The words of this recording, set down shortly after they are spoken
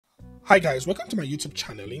Hi guys, welcome to my YouTube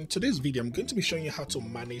channel. In today's video, I'm going to be showing you how to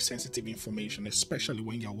manage sensitive information, especially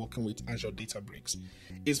when you're working with Azure Databricks.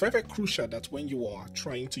 It's very crucial that when you are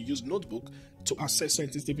trying to use Notebook to access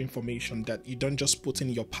sensitive information, that you don't just put in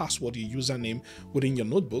your password, your username within your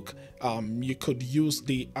Notebook. You could use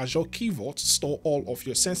the Azure Key Vault, store all of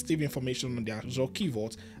your sensitive information on the Azure Key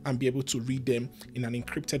Vault and be able to read them in an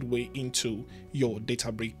encrypted way into your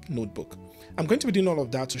Databricks notebook. I'm going to be doing all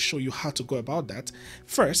of that to show you how to go about that.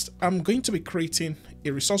 First, I'm going to be creating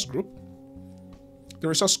a resource group. The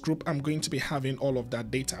resource group, I'm going to be having all of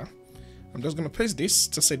that data. I'm just going to place this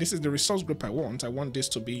to say this is the resource group I want. I want this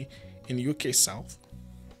to be in UK South.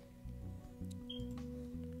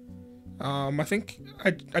 I think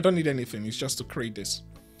I don't need anything. It's just to create this.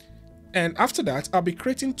 And after that, I'll be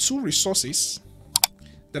creating two resources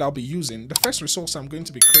that I'll be using. The first resource I'm going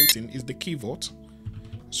to be creating is the Key Vault.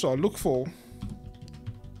 So I'll look for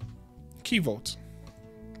Key Vault.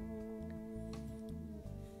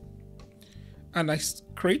 And I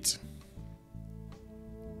create.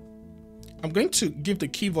 I'm going to give the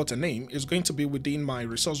Key Vault a name. It's going to be within my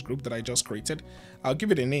resource group that I just created. I'll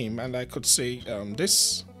give it a name and I could say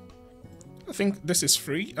this. I think this is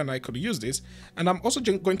free and I could use this. And I'm also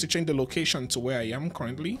going to change the location to where I am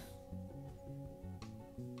currently.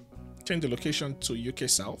 Change the location to UK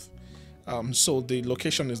South. So the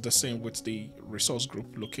location is the same with the resource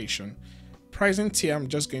group location. Pricing tier, I'm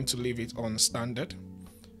just going to leave it on standard.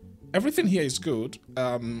 Everything here is good.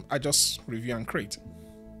 I just review and create.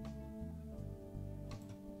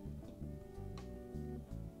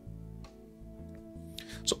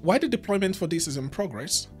 So while the deployment for this is in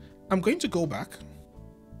progress, I'm going to go back.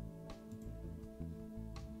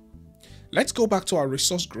 Let's go back to our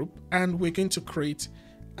resource group and we're going to create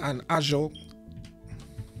an Azure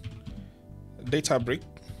Databricks.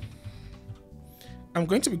 I'm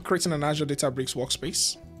going to be creating an Azure Databricks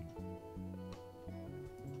workspace.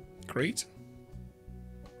 Create.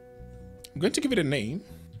 I'm going to give it a name.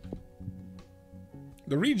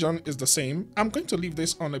 The region is the same. I'm going to leave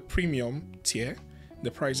this on a premium tier,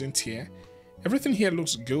 the pricing tier. Everything here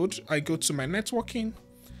looks good. I go to my networking.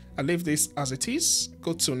 I leave this as it is.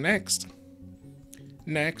 Go to next,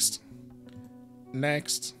 next,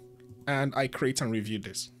 next, and I create and review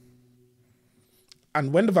this.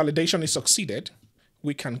 And when the validation is succeeded,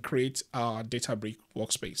 we can create our Databricks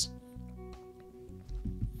workspace.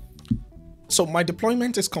 So my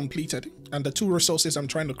deployment is completed and the two resources I'm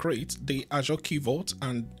trying to create, the Azure Key Vault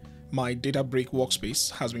and my Databricks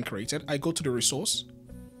workspace has been created. I go to the resource.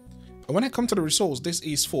 And when I come to the resource, this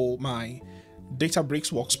is for my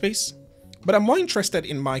Databricks workspace. But I'm more interested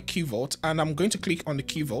in my Key Vault and I'm going to click on the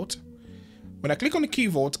Key Vault. When I click on the Key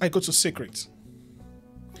Vault, I go to Secrets.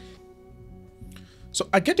 So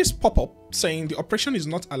I get this pop-up saying the operation is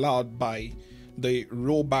not allowed by the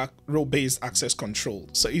role-based access control.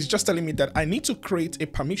 So it's just telling me that I need to create a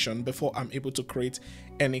permission before I'm able to create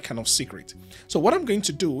any kind of secret. So what I'm going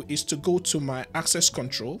to do is to go to my access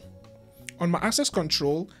control. On my access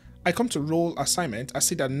control, I come to role assignment. I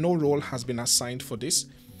see that no role has been assigned for this.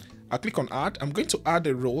 I click on add. I'm going to add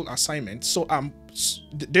a role assignment. So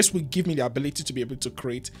this will give me the ability to be able to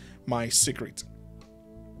create my secret.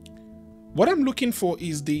 What I'm looking for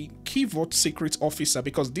is the Key Vault Secret Officer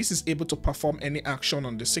because this is able to perform any action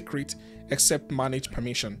on the secret except manage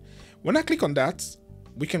permission. When I click on that,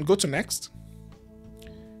 we can go to next.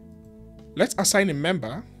 Let's assign a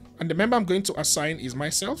member, and the member I'm going to assign is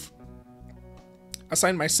myself.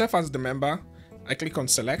 Assign myself as the member. I click on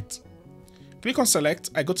select. Click on select,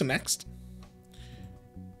 I go to next.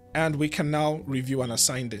 And we can now review and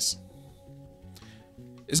assign this.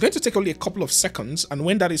 It's going to take only a couple of seconds, and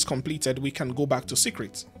when that is completed, we can go back to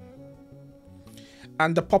secret.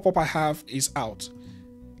 And the pop-up I have is out.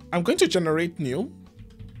 I'm going to generate new.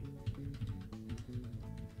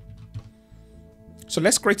 So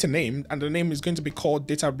let's create a name, and the name is going to be called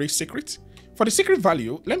Databricks Secret. For the secret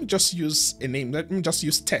value, let me just use a name. Let me just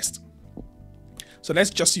use test. So let's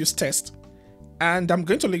just use test. And I'm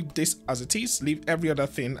going to leave this as it is, leave every other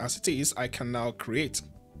thing as it is. I can now create.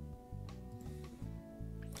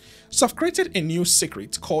 So I've created a new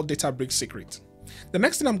secret called Databricks Secret. The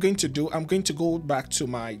next thing I'm going to do, I'm going to go back to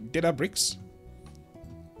my Databricks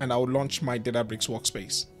and I'll launch my Databricks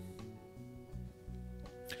workspace.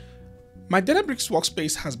 My Databricks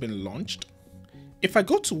workspace has been launched. If I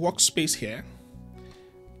go to workspace here,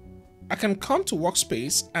 I can come to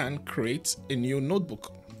workspace and create a new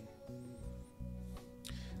notebook.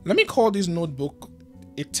 Let me call this notebook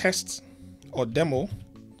a test or demo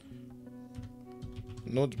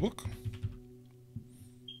notebook.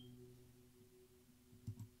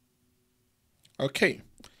 Okay.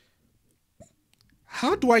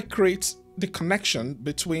 how do I create the connection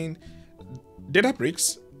between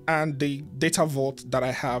Databricks and the data vault that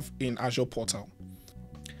I have in Azure portal?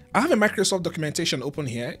 I have a Microsoft documentation open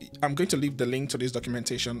here. I'm going to leave the link to this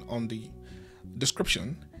documentation on the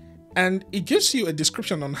description. And it gives you a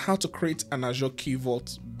description on how to create an Azure Key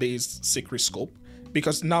Vault based secret scope,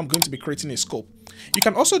 because now I'm going to be creating a scope. You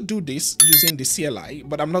can also do this using the CLI,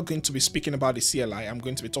 but I'm not going to be speaking about the CLI. I'm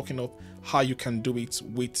going to be talking of how you can do it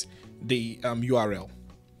with the URL.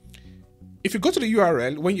 If you go to the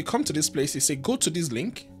URL, when you come to this place, you say go to this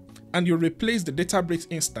link and you replace the Databricks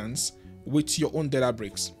instance with your own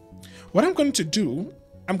Databricks. What I'm going to do,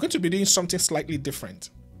 I'm going to be doing something slightly different.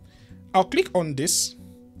 I'll click on this.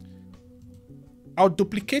 I'll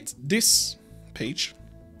duplicate this page.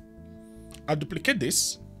 I'll duplicate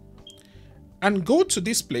this and go to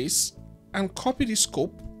this place and copy the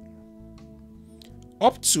scope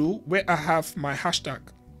up to where I have my hashtag.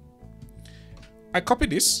 I copy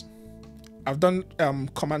this. I've done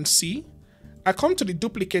Command C. I come to the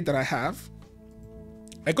duplicate that I have.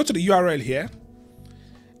 I go to the URL here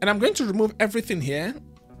and I'm going to remove everything here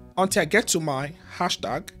until I get to my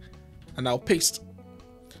hashtag and I'll paste.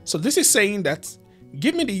 So this is saying that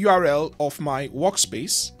give me the URL of my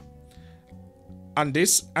workspace and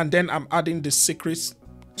this, and then I'm adding the secret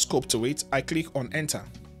scope to it. I click on enter.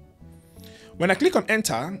 When I click on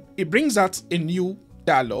enter, it brings out a new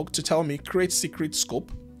dialog to tell me create secret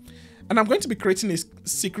scope. And I'm going to be creating a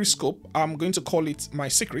secret scope. I'm going to call it my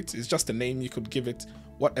secret. It's just a name. You could give it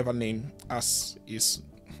whatever name as is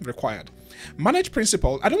required. Manage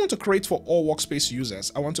principal. I don't want to create for all workspace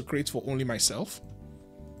users. I want to create for only myself.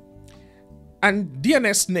 And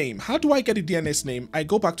DNS name. How do I get a DNS name? I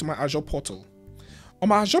go back to my Azure portal. On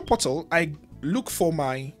my Azure portal, I look for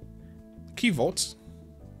my key vault.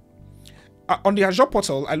 On the Azure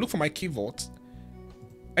portal, I look for my key vault.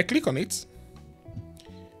 I click on it.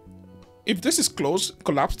 If this is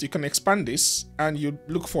collapsed, you can expand this and you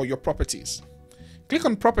look for your properties. Click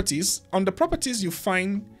on properties. On the properties, you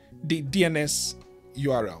find the DNS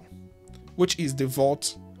URL, which is the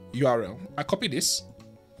vault URL. I copy this.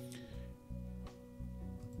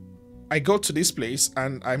 I go to this place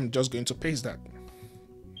and I'm just going to paste that.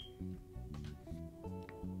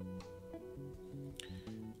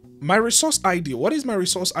 My resource ID. What is my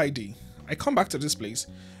resource ID? I come back to this place.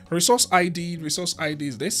 Resource ID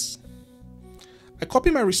is this. I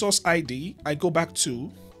copy my resource ID. I go back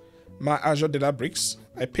to my Azure Databricks.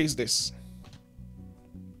 I paste this.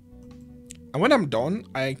 And when I'm done,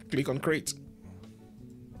 I click on create.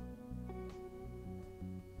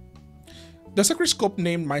 The secret scope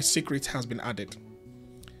named my secret has been added.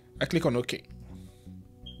 I click on OK.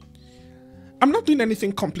 I'm not doing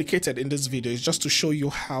anything complicated in this video. It's just to show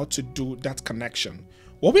you how to do that connection.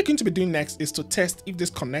 What we're going to be doing next is to test if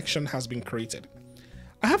this connection has been created.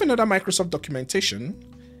 I have another Microsoft documentation,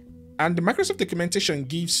 and the Microsoft documentation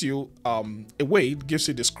gives you a way, it gives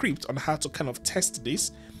you the script on how to kind of test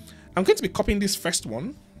this. I'm going to be copying this first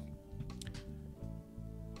one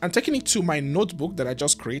and taking it to my notebook that I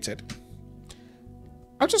just created.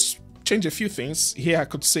 I'll just change a few things. Here I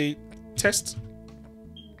could say test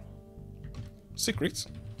secret.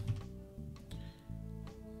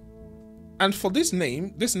 And for this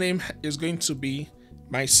name is going to be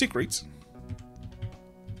my secret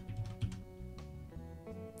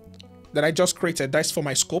that I just created. That's for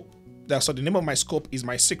my scope. So the name of my scope is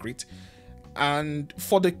my secret. And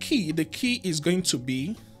for the key is going to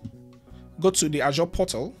be, go to the Azure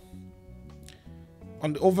portal.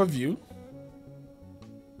 On the overview,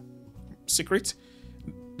 secret.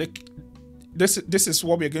 This is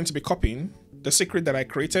what we're going to be copying. The secret that I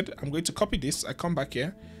created. I'm going to copy this. I come back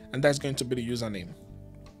here, and that's going to be the username.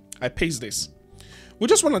 I paste this. We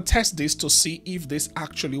just want to test this to see if this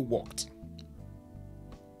actually worked.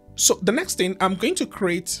 So the next thing, I'm going to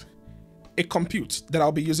create a compute that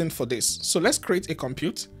I'll be using for this. So let's create a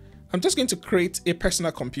compute. I'm just going to create a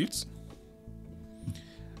personal compute.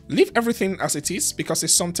 Leave everything as it is because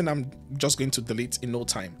it's something I'm just going to delete in no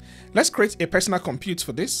time. Let's create a personal compute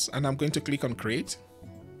for this, and I'm going to click on create.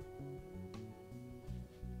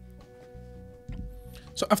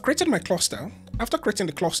 So I've created my cluster. After creating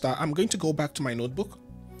the cluster, I'm going to go back to my notebook.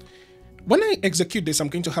 When I execute this, I'm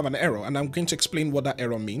going to have an error, and I'm going to explain what that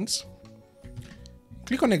error means.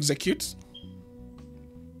 Click on execute.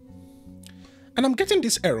 And I'm getting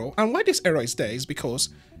this error. And why this error is there is because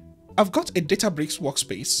I've got a Databricks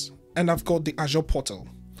workspace and I've got the Azure portal.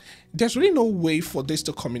 There's really no way for this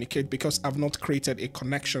to communicate because I've not created a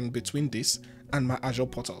connection between this and my Azure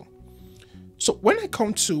portal. So when I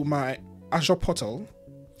come to my Azure portal,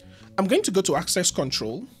 I'm going to go to access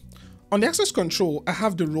control. On the access control, I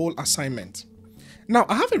have the role assignment. Now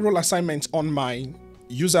I have a role assignment on my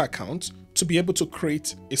user account to be able to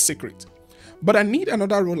create a secret, but I need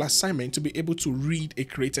another role assignment to be able to read a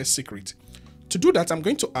created secret. To do that, I'm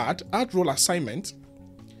going to add role assignment,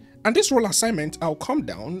 and this role assignment, I'll come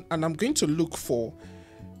down and I'm going to look for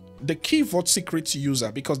the Key Vault secret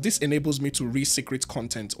user, because this enables me to read secret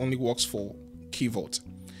content, only works for Key Vault.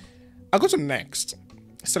 I'll go to next,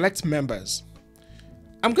 select members.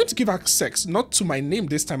 I'm going to give access not to my name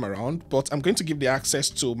this time around, but I'm going to give the access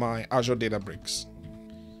to my Azure Databricks.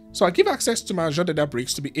 So I give access to my Azure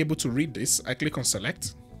Databricks to be able to read this. I click on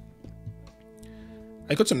select.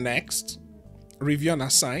 I go to next, review and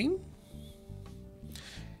assign.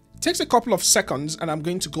 It takes a couple of seconds and I'm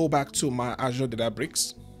going to go back to my Azure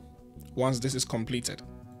Databricks once this is completed.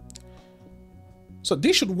 So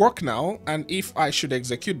this should work now, and if I should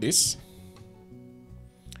execute this,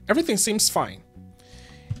 everything seems fine.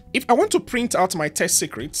 If I want to print out my test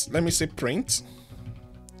secrets, let me say print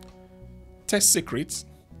test secrets.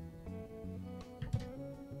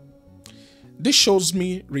 This shows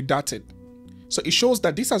me redacted. So it shows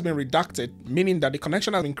that this has been redacted, meaning that the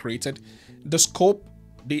connection has been created, the scope,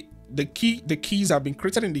 the keys have been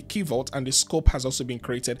created in the Key Vault, and the scope has also been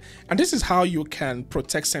created. And this is how you can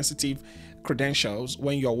protect sensitive credentials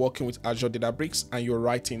when you're working with Azure Databricks and you're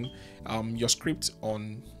writing your script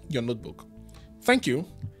on your notebook. Thank you.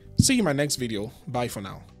 See you in my next video. Bye for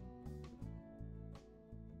now.